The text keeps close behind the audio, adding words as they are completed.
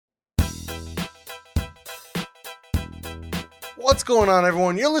What's going on,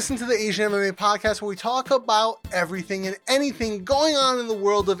 everyone? You're listening to the Asian MMA podcast, where we talk about everything and anything going on in the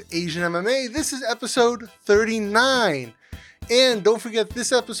world of Asian MMA. This is episode 39. And don't forget,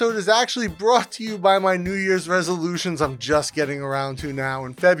 this episode is actually brought to you by my New Year's resolutions I'm just getting around to now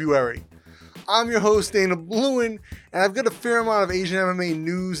in February. I'm your host, Dana Bluen, and I've got a fair amount of Asian MMA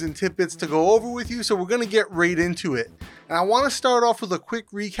news and tidbits to go over with you, so we're going to get right into it. And I want to start off with a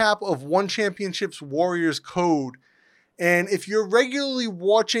quick recap of One Championship's Warriors Code. And if you're regularly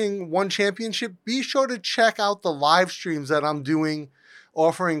watching One Championship, be sure to check out the live streams that I'm doing,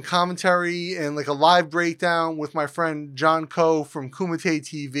 offering commentary and like a live breakdown with my friend John Ko from Kumite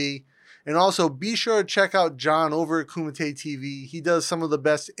TV. And also be sure to check out John over at Kumite TV. He does some of the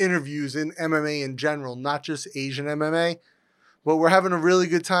best interviews in MMA in general, not just Asian MMA. But we're having a really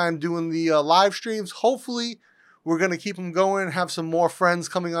good time doing the live streams. Hopefully, we're going to keep them going, have some more friends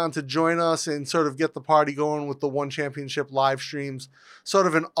coming on to join us and sort of get the party going with the One Championship live streams. Sort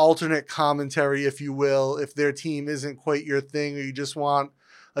of an alternate commentary, if you will, if their team isn't quite your thing or you just want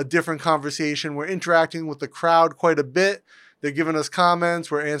a different conversation. We're interacting with the crowd quite a bit. They're giving us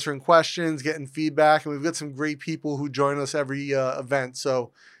comments, we're answering questions, getting feedback, and we've got some great people who join us every event. So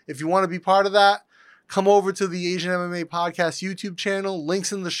if you want to be part of that, come over to the Asian MMA Podcast YouTube channel.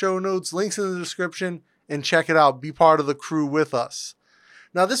 Links in the show notes, links in the description, and check it out. Be part of the crew with us.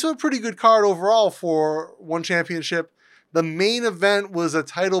 Now, this was a pretty good card overall for One Championship. The main event was a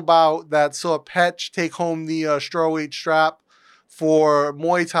title bout that saw Petch take home the strawweight strap for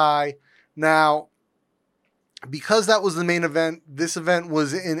Muay Thai. Now, because that was the main event, this event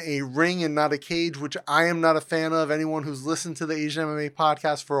was in a ring and not a cage, which I am not a fan of. Anyone who's listened to the Asian MMA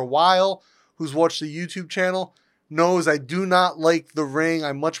podcast for a while, who's watched the YouTube channel, knows I do not like the ring.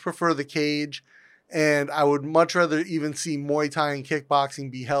 I much prefer the cage, and I would much rather even see Muay Thai and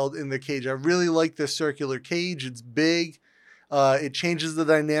kickboxing be held in the cage. I really like this circular cage. It's big. It changes the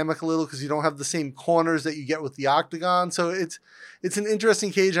dynamic a little because you don't have the same corners that you get with the octagon. So it's an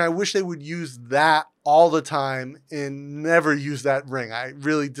interesting cage, and I wish they would use that all the time and never use that ring. I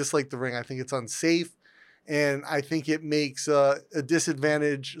really dislike the ring. I think it's unsafe, and I think it makes a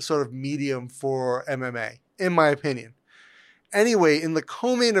disadvantage sort of medium for MMA, in my opinion. Anyway, in the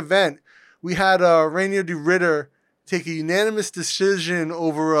co-main event, we had Reinier de Ridder take a unanimous decision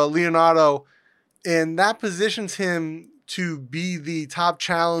over Leonardo, and that positions him to be the top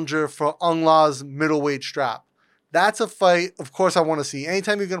challenger for Aung La's middleweight strap. That's a fight, of course, I want to see.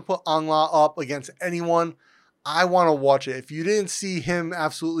 Anytime you're going to put Aung La up against anyone, I want to watch it. If you didn't see him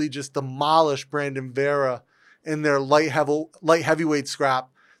absolutely just demolish Brandon Vera in their light heavyweight scrap,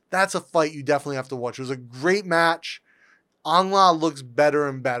 that's a fight you definitely have to watch. It was a great match. Aung La looks better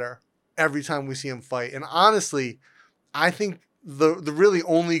and better every time we see him fight. And honestly, I think the really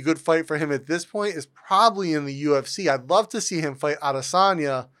only good fight for him at this point is probably in the UFC. I'd love to see him fight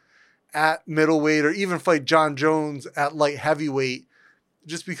Adesanya at middleweight, or even fight John Jones at light heavyweight,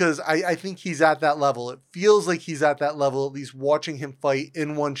 just because I think he's at that level. It feels like he's at that level, at least watching him fight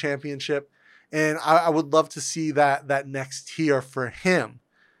in One Championship. And I would love to see that next tier for him.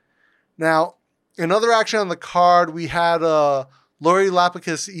 Now, another action on the card, we had Laurie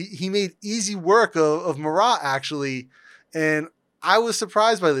Lapicus. He made easy work of Marat, actually. And I was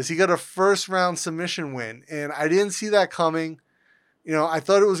surprised by this. He got a first round submission win, and I didn't see that coming. You know, I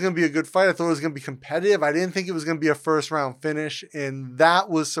thought it was going to be a good fight. I thought it was going to be competitive. I didn't think it was going to be a first round finish, and that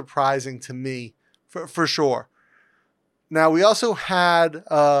was surprising to me for sure. Now, we also had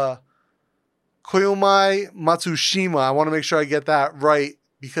Koyomai Matsushima. I want to make sure I get that right,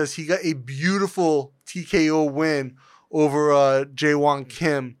 because he got a beautiful TKO win over Jaewon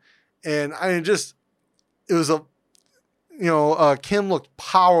Kim. And I mean, it was Kim looked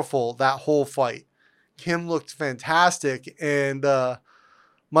powerful that whole fight. Kim looked fantastic, and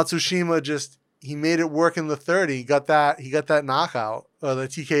Matsushima he made it work in the third. He got that knockout, the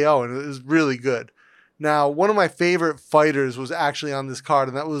TKO, and it was really good. Now, one of my favorite fighters was actually on this card,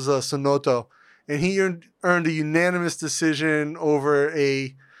 and that was Sonoto, and he earned a unanimous decision over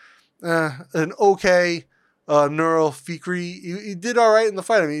an okay Neural Fikri. He did all right in the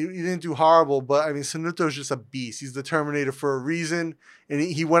fight. I mean, he didn't do horrible, but I mean, Sonoto's just a beast. He's the Terminator for a reason, and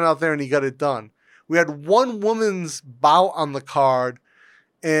he went out there and he got it done. We had one woman's bout on the card,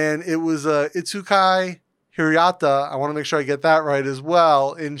 and it was Itsukai Hirata. I want to make sure I get that right as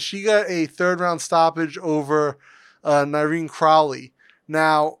well. And she got a third round stoppage over Nyreen Crowley.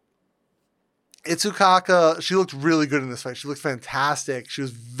 Now, Itsukaka, she looked really good in this fight. She looked fantastic. She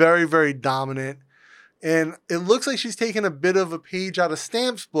was very, very dominant. And it looks like she's taken a bit of a page out of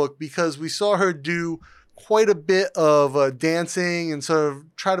Stamp's book, because we saw her do quite a bit of dancing and sort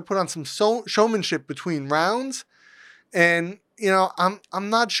of try to put on some showmanship between rounds. And I'm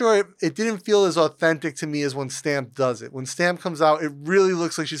not sure. It didn't feel as authentic to me as when Stamp does it. When Stamp comes out, it really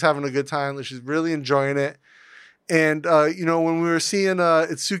looks like she's having a good time, like she's really enjoying it. And when we were seeing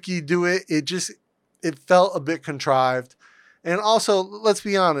Itsuki do it, it felt a bit contrived. And also, let's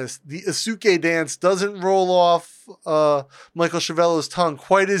be honest, the Isuke dance doesn't roll off Michael Chiavello's tongue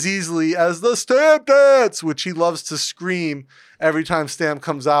quite as easily as the Stamp dance, which he loves to scream every time Stamp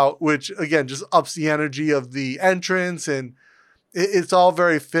comes out, which, again, just ups the energy of the entrance, and it's all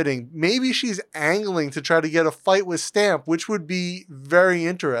very fitting. Maybe she's angling to try to get a fight with Stamp, which would be very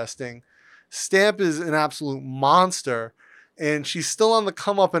interesting. Stamp is an absolute monster, and she's still on the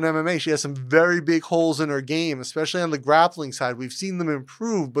come up in MMA. She has some very big holes in her game, especially on the grappling side. We've seen them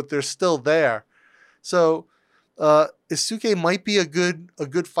improve, but they're still there. So Isuke might be a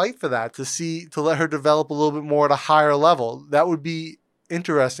good fight for that, to let her develop a little bit more at a higher level. That would be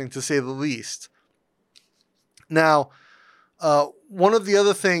interesting, to say the least. Now, one of the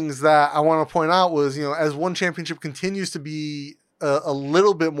other things that I want to point out was, as One Championship continues to be a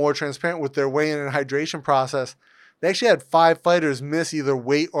little bit more transparent with their weigh-in and hydration process, they actually had 5 fighters miss either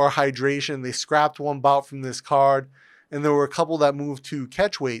weight or hydration. They scrapped one bout from this card, and there were a couple that moved to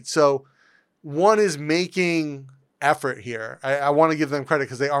catch weight. So one is making effort here. I want to give them credit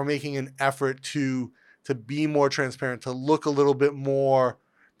because they are making an effort to be more transparent, to look a little bit more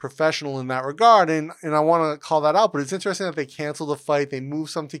professional in that regard. And I want to call that out, but it's interesting that they canceled the fight. They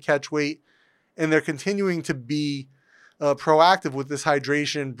moved some to catch weight, and they're continuing to be proactive with this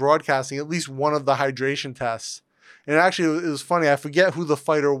hydration, broadcasting at least one of the hydration tests. And actually, it was funny. I forget who the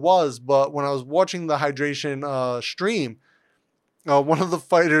fighter was, but when I was watching the hydration stream, one of the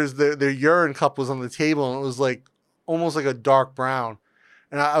fighters, their urine cup was on the table, and it was like almost like a dark brown.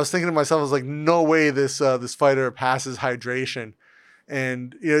 And I was thinking to myself, I was like, no way this fighter passes hydration.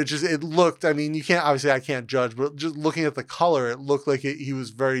 And it looked. I mean, I can't judge, but just looking at the color, it looked like he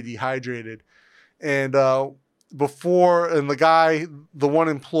was very dehydrated. And the one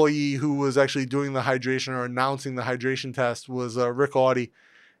employee who was actually doing the hydration or announcing the hydration test was Rick Audie,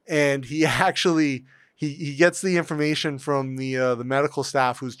 and he actually he gets the information from the medical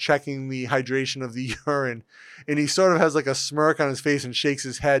staff who's checking the hydration of the urine, and he sort of has like a smirk on his face and shakes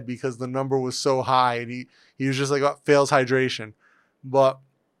his head because the number was so high, and he was just like, oh, fails hydration, but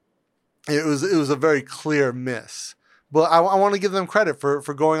it was a very clear miss. But I want to give them credit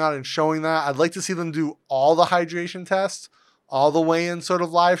for going out and showing that. I'd like to see them do all the hydration tests, all the weigh-in sort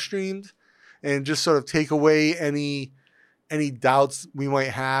of live streamed, and just sort of take away any doubts we might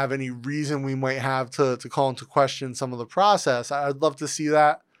have, any reason we might have to call into question some of the process. I'd love to see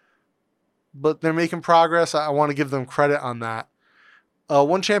that. But they're making progress. I want to give them credit on that.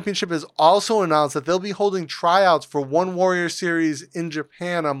 One Championship has also announced that they'll be holding tryouts for One Warrior Series in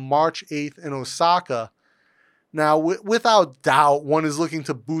Japan on March 8th in Osaka. Now, without doubt, One is looking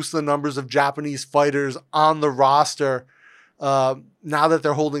to boost the numbers of Japanese fighters on the roster now that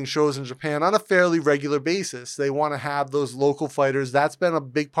they're holding shows in Japan on a fairly regular basis. They want to have those local fighters. That's been a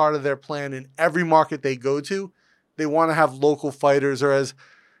big part of their plan in every market they go to. They want to have local fighters, or as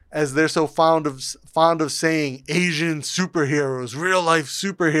they're so fond of saying, Asian superheroes, real life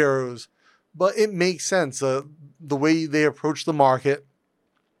superheroes. But it makes sense. The way they approach the market,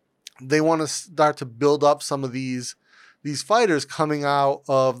 they want to start to build up some of these fighters coming out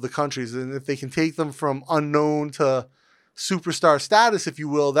of the countries. And if they can take them from unknown to superstar status, if you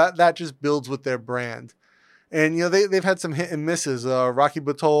will, that just builds with their brand. And, they've had some hit and misses. Rocky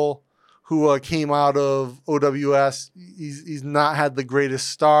Batol, who came out of OWS, he's not had the greatest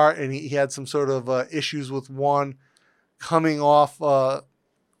start, and he had some sort of issues with One coming off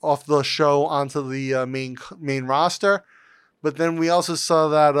the show onto the main roster. But then we also saw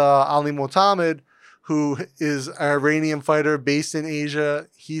that Ali Mohammed, who is an Iranian fighter based in Asia,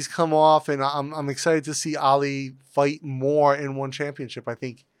 he's come off, and I'm excited to see Ali fight more in One Championship. I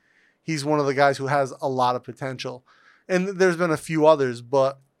think he's one of the guys who has a lot of potential. And there's been a few others,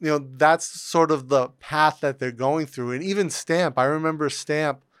 but that's sort of the path that they're going through. And even Stamp, I remember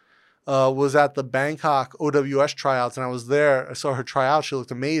Stamp was at the Bangkok OWS tryouts, and I was there. I saw her try out. She looked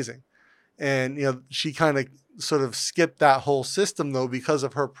amazing. And, she kind of sort of skipped that whole system, though, because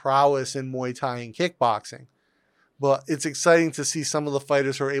of her prowess in Muay Thai and kickboxing. But it's exciting to see some of the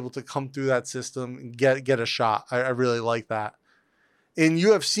fighters who are able to come through that system and get a shot. I really like that. In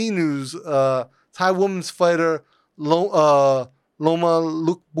UFC news, Thai women's fighter Loma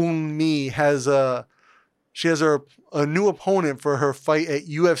Lukbunmi has a new opponent for her fight at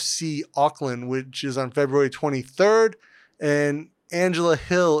UFC Auckland, which is on February 23rd, and Angela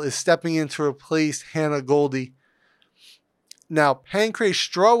Hill is stepping in to replace Hannah Goldie. Now, Pancrase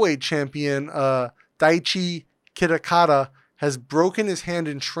strawweight champion Daichi Kitakata has broken his hand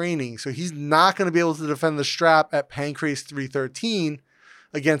in training, so he's not going to be able to defend the strap at Pancrase 313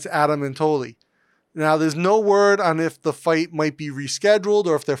 against Adam Mintoli. Now, there's no word on if the fight might be rescheduled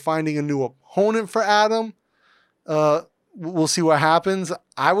or if they're finding a new opponent for Adam. We'll see what happens.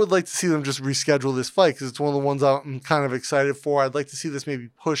 I would like to see them just reschedule this fight because it's one of the ones I'm kind of excited for. I'd like to see this maybe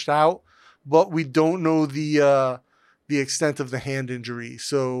pushed out, but we don't know the extent of the hand injury,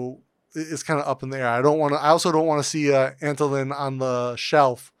 so it's kind of up in the air. I also don't want to see Antolin on the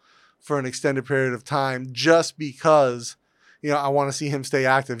shelf for an extended period of time just because, I want to see him stay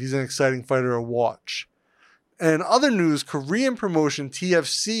active. He's an exciting fighter to watch. And other news, Korean promotion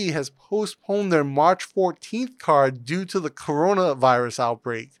TFC has postponed their March 14th card due to the coronavirus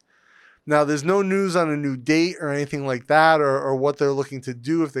outbreak. Now, there's no news on a new date or anything like that or what they're looking to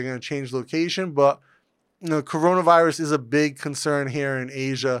do if they're going to change location, but coronavirus is a big concern here in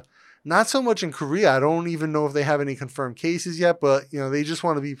Asia. Not so much in Korea. I don't even know if they have any confirmed cases yet, but, they just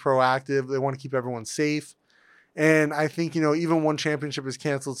want to be proactive. They want to keep everyone safe. And I think, even one championship has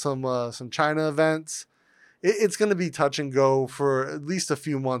canceled some China events. It's going to be touch and go for at least a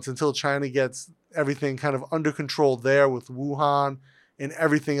few months until China gets everything kind of under control there with Wuhan and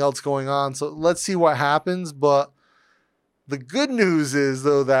everything else going on. So let's see what happens. But the good news is,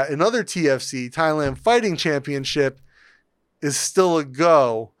 though, that another TFC, Thailand Fighting Championship, is still a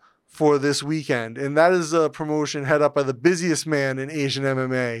go for this weekend. And that is a promotion head up by the busiest man in Asian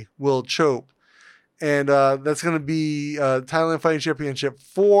MMA, Will Chope. And that's going to be Thailand Fighting Championship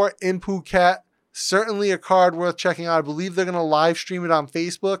 4 in Phuket. Certainly a card worth checking out. I believe they're going to live stream it on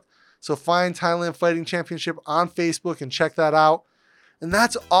Facebook. So find Thailand Fighting Championship on Facebook and check that out. And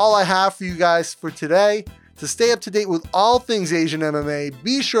that's all I have for you guys for today. To stay up to date with all things Asian MMA,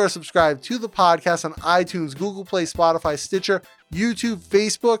 be sure to subscribe to the podcast on iTunes, Google Play, Spotify, Stitcher, YouTube,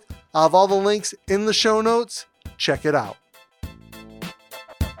 Facebook. I'll have all the links in the show notes. Check it out.